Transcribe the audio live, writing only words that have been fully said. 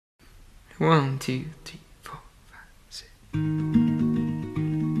1, 2, 3, 4, 5, 6.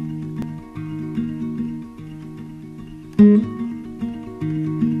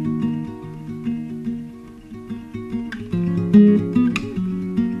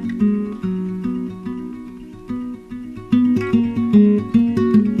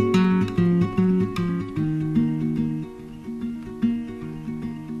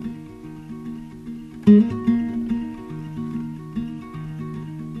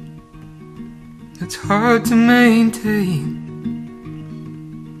 It's hard to maintain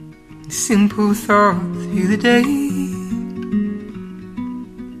a simple thought through the day.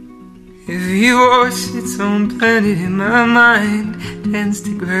 Every war sits on planet in my mind tends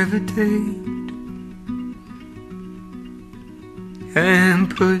to gravitate. I am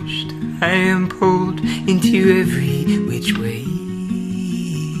pushed, I am pulled into every which way.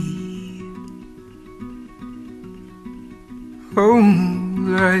 Oh,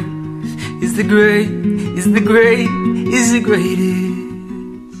 life is the greatest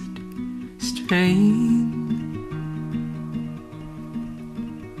strain.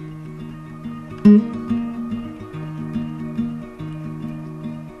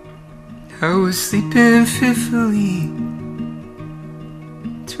 I was sleeping fitfully,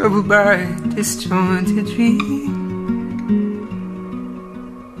 troubled by a disjointed dream,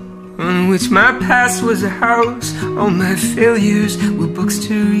 on which my past was a house, all my failures were books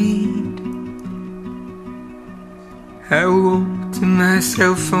to read. I woke to my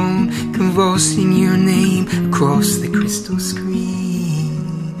cell phone, convulsing your name across the crystal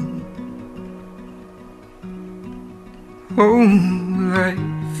screen. Oh, life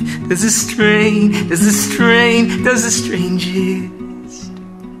does the strangest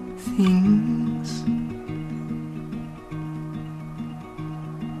things.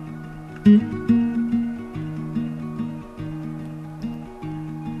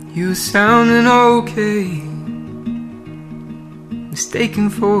 You were sounding okay, mistaken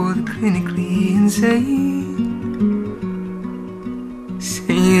for the clinically insane,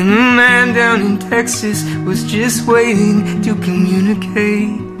 saying the man down in Texas was just waiting to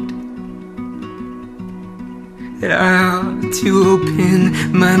communicate that I ought to open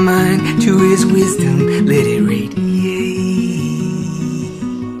my mind to his wisdom, let it radiate.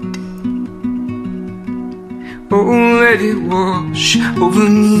 Oh, let it wash over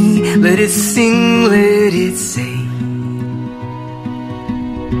me, let it sing, let it say.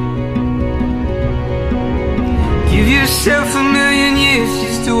 Give yourself a million years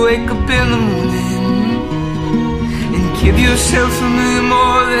just to wake up in the morning, and give yourself a million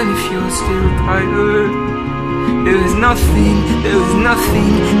more than if you're still tired. There is nothing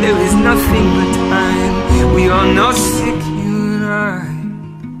but time. We are not sick, you and I.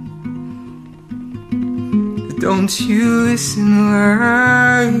 But don't you listen,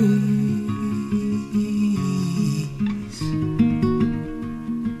 lies.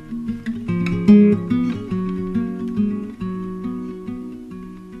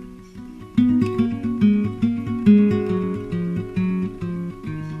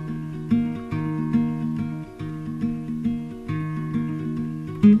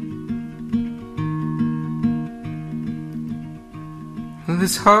 Well,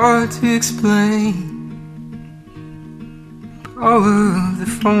 it's hard to explain, but all of the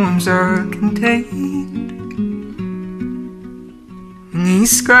forms are contained. And you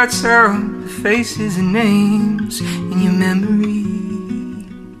scratch out the faces and names in your memory.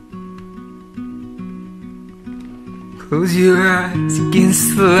 Close your eyes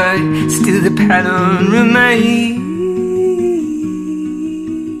against the light, still the pattern remains.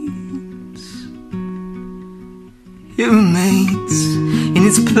 It remains in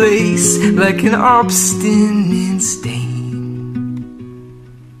its place like an obstinate stain,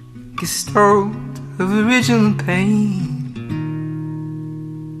 Gestalt of original pain.